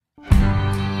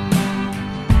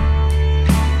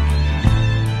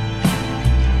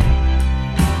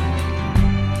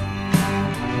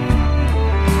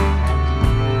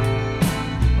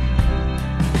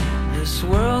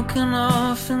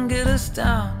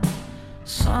down.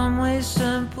 Some ways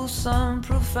simple, some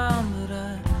profound, but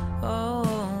I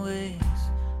always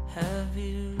have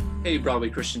you. Hey, Broadway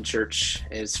Christian Church.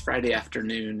 It's Friday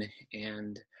afternoon,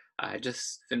 and I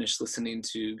just finished listening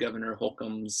to Governor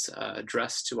Holcomb's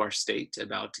address to our state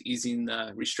about easing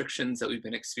the restrictions that we've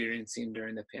been experiencing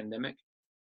during the pandemic.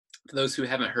 For those who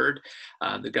haven't heard,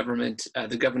 the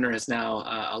governor is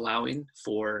now allowing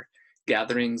for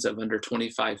gatherings of under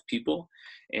 25 people,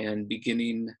 and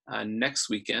beginning next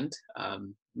weekend,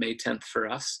 May 10th for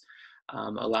us,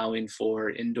 allowing for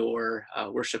indoor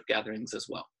worship gatherings as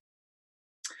well.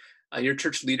 Your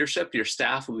church leadership, your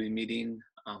staff will be meeting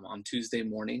on Tuesday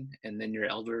morning, and then your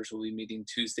elders will be meeting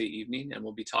Tuesday evening, and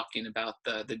we'll be talking about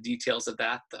the details of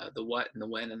that, the what and the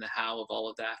when and the how of all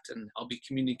of that, and I'll be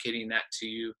communicating that to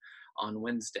you on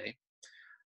Wednesday.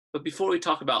 But before we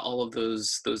talk about all of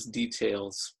those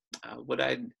details, what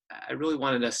I really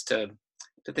wanted us to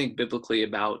think biblically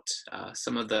about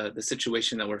some of the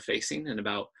situation that we're facing, and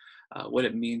about what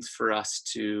it means for us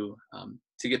to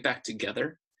get back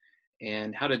together,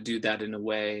 and how to do that in a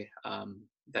way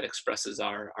that expresses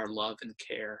our love and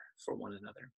care for one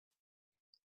another.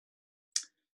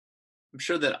 I'm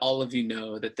sure that all of you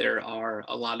know that there are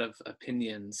a lot of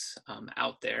opinions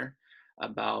out there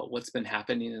about what's been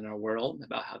happening in our world,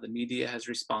 about how the media has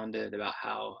responded, about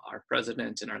how our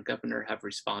president and our governor have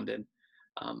responded.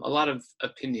 A lot of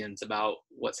opinions about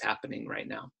what's happening right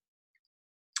now.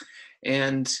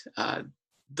 And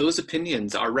those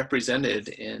opinions are represented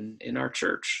in our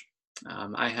church.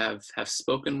 I have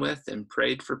spoken with and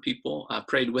prayed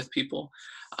with people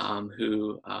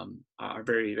who are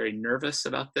very, very nervous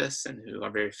about this, and who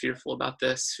are very fearful about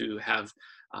this, who have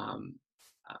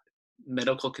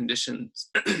medical conditions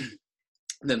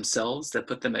themselves that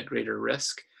put them at greater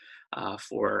risk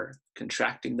for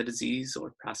contracting the disease,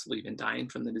 or possibly even dying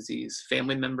from the disease,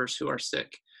 family members who are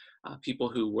sick, people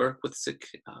who work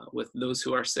with those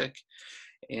who are sick,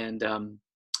 and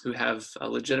who have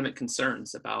legitimate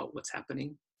concerns about what's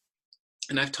happening.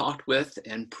 And I've talked with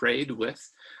and prayed with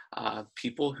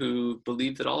people who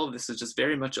believe that all of this is just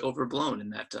very much overblown,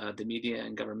 and that the media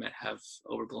and government have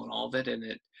overblown all of it, and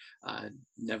it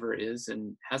never is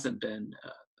and hasn't been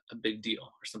a big deal,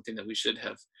 or something that we should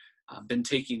have been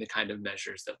taking the kind of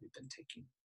measures that we've been taking.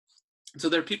 So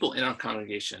there are people in our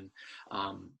congregation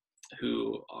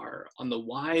who are on the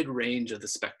wide range of the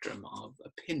spectrum of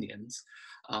opinions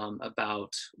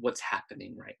about what's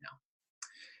happening right now.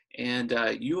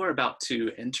 And you are about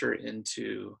to enter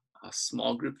into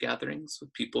small group gatherings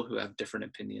with people who have different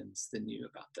opinions than you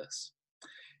about this.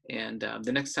 And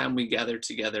the next time we gather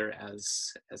together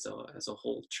as a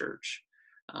whole church,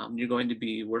 you're going to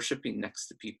be worshiping next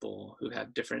to people who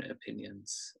have different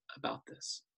opinions about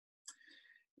this.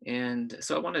 And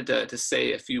so I wanted to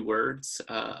say a few words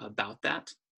about that,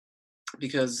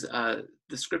 because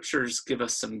the scriptures give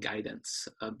us some guidance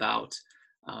about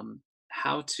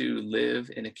how to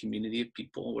live in a community of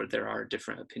people where there are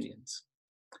different opinions.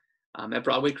 At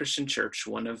Broadway Christian Church,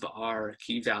 one of our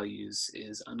key values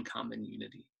is uncommon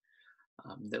unity.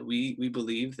 That we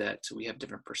believe that we have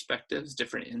different perspectives,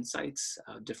 different insights,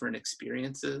 different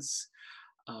experiences,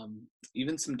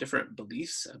 even some different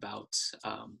beliefs about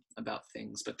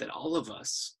things, but that all of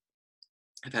us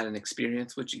have had an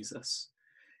experience with Jesus,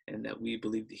 and that we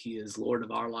believe that he is Lord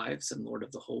of our lives and Lord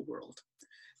of the whole world,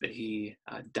 that he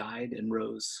died and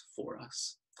rose for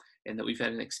us, and that we've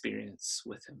had an experience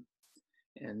with him,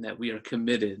 and that we are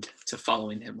committed to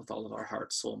following him with all of our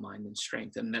heart, soul, mind, and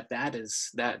strength, and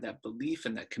that belief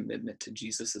and that commitment to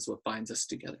Jesus is what binds us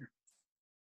together.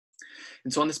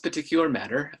 And so on this particular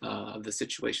matter of the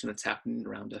situation that's happening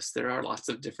around us, there are lots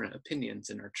of different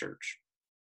opinions in our church.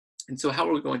 And so how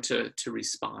are we going to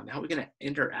respond? How are we going to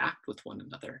interact with one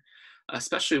another,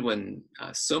 especially when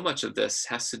so much of this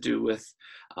has to do with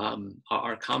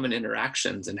our common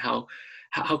interactions, and how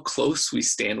close we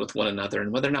stand with one another,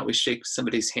 and whether or not we shake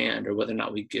somebody's hand, or whether or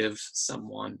not we give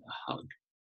someone a hug.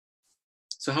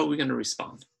 So how are we going to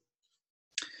respond?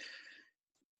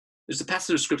 There's a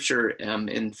passage of scripture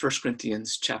in 1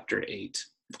 Corinthians chapter 8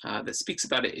 that speaks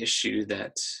about an issue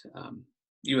that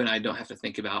you and I don't have to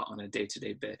think about on a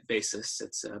day-to-day basis.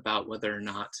 It's about whether or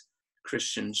not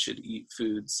Christians should eat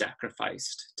food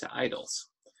sacrificed to idols.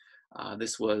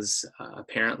 This was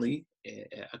apparently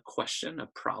a question, a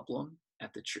problem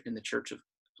in the church of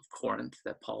Corinth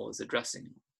that Paul is addressing.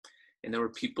 And there were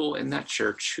people in that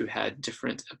church who had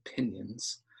different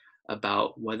opinions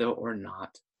about whether or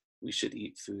not we should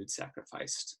eat food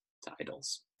sacrificed to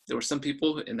idols. There were some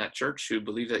people in that church who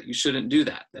believed that you shouldn't do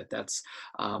that, that's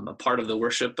a part of the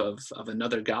worship of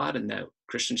another God, and that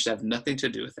Christians should have nothing to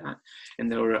do with that.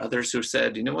 And there were others who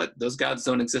said, you know what, those gods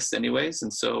don't exist anyways,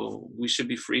 and so we should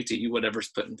be free to eat whatever's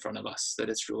put in front of us, that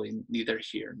it's really neither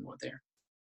here nor there.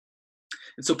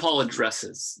 And so Paul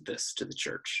addresses this to the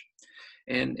church.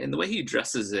 And the way he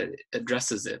addresses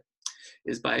it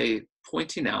is by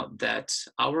pointing out that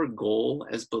our goal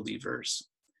as believers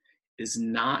is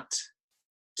not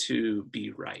to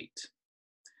be right.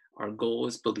 Our goal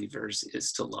as believers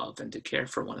is to love and to care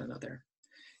for one another.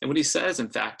 And what he says, in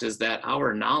fact, is that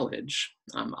our knowledge,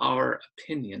 our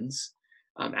opinions,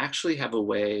 actually have a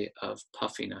way of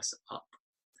puffing us up,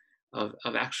 of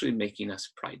actually making us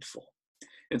prideful.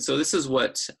 And so this is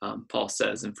what Paul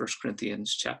says in 1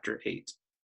 Corinthians chapter 8.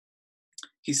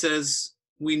 He says,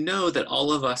 we know that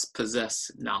all of us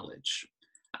possess knowledge.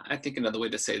 I think another way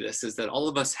to say this is that all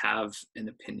of us have an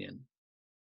opinion.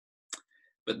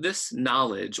 But this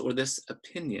knowledge or this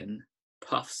opinion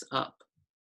puffs up,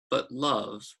 but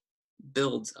love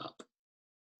builds up.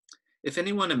 If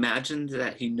anyone imagines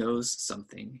that he knows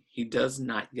something, he does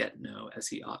not yet know as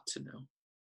he ought to know.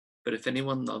 But if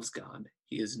anyone loves God,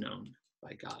 he is known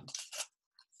by God.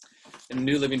 In the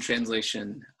New Living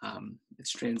Translation,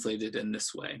 it's translated in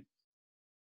this way.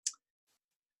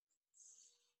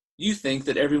 You think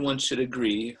that everyone should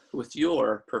agree with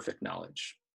your perfect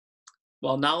knowledge.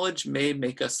 While knowledge may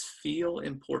make us feel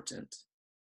important,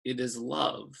 it is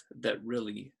love that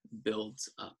really builds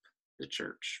up the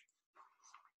church.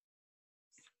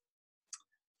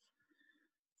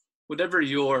 Whatever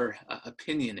your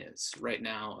opinion is right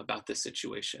now about this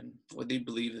situation, whether you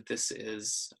believe that this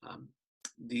is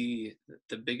the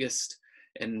biggest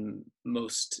and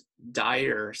most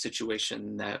dire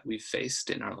situation that we've faced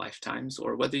in our lifetimes,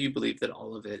 or whether you believe that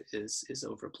all of it is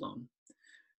overblown.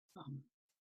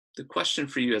 The question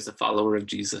for you as a follower of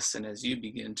Jesus, and as you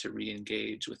begin to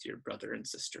re-engage with your brother and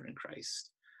sister in Christ,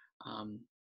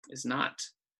 is not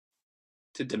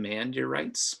to demand your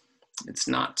rights. It's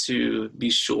not to be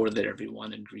sure that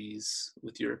everyone agrees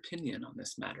with your opinion on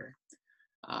this matter.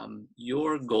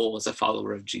 Your goal as a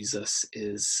follower of Jesus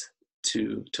is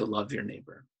to love your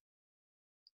neighbor.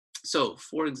 So,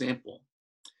 for example,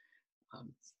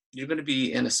 you're going to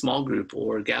be in a small group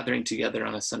or gathering together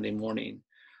on a Sunday morning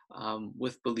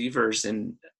with believers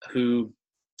who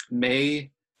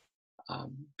may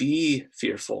be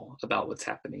fearful about what's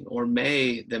happening, or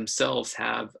may themselves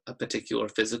have a particular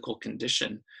physical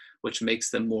condition which makes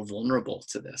them more vulnerable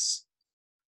to this.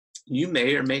 You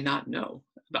may or may not know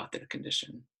about their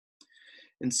condition.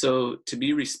 And so to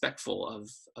be respectful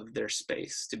of their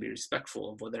space, to be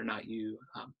respectful of whether or not you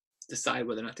decide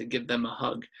whether or not to give them a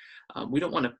hug, we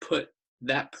don't want to put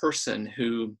that person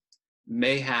who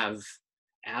may have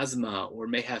asthma or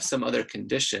may have some other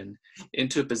condition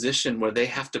into a position where they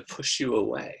have to push you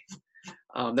away.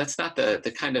 That's not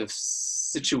the kind of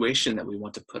situation that we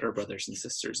want to put our brothers and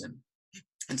sisters in.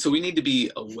 And so we need to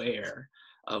be aware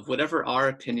of whatever our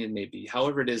opinion may be,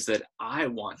 however it is that I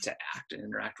want to act and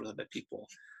interact with other people,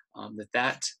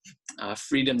 that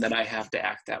freedom that I have to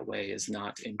act that way is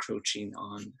not encroaching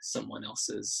on someone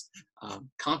else's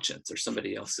conscience or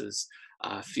somebody else's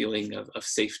feeling of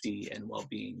safety and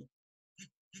well-being.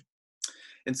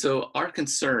 And so our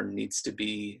concern needs to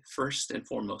be first and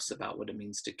foremost about what it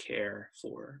means to care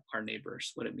for our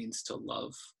neighbors, what it means to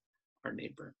love our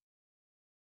neighbor.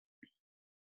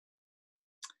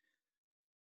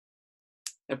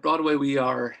 At Broadway, we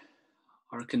are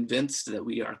convinced that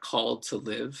we are called to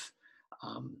live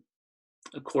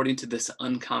according to this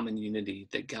uncommon unity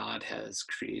that God has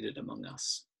created among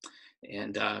us.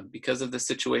 And because of the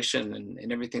situation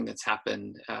and everything that's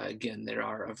happened, again, there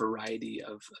are a variety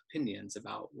of opinions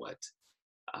about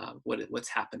what's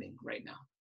happening right now.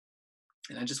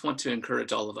 And I just want to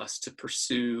encourage all of us to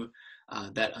pursue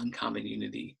that uncommon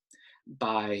unity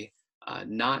by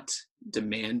not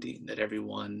demanding that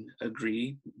everyone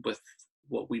agree with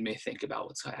what we may think about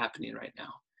what's happening right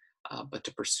now, but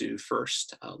to pursue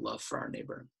first love for our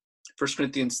neighbor. 1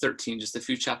 Corinthians 13, just a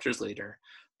few chapters later,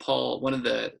 Paul, one of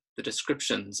the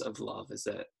descriptions of love is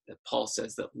that Paul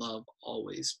says that love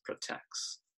always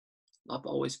protects. Love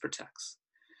always protects.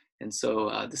 And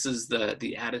so this is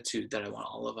the attitude that I want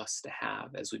all of us to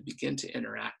have as we begin to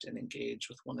interact and engage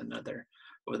with one another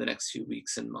over the next few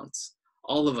weeks and months.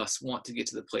 All of us want to get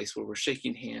to the place where we're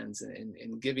shaking hands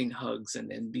and giving hugs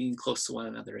and being close to one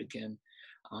another again.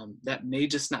 That may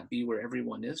just not be where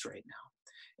everyone is right now.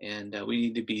 And we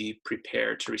need to be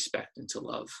prepared to respect and to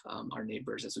love our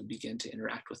neighbors as we begin to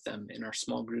interact with them in our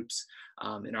small groups,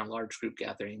 in our large group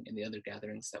gathering, and the other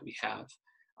gatherings that we have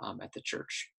at the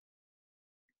church.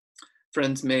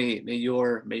 Friends, may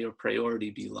your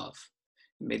priority be love.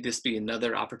 May this be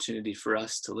another opportunity for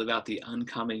us to live out the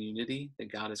uncommon unity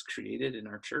that God has created in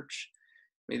our church.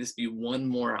 May this be one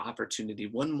more opportunity,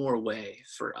 one more way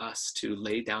for us to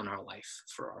lay down our life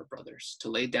for our brothers, to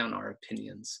lay down our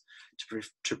opinions,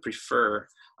 to prefer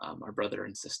our brother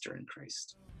and sister in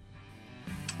Christ.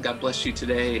 God bless you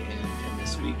today and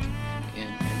this week,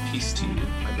 and peace to you,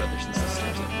 my brothers and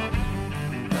sisters.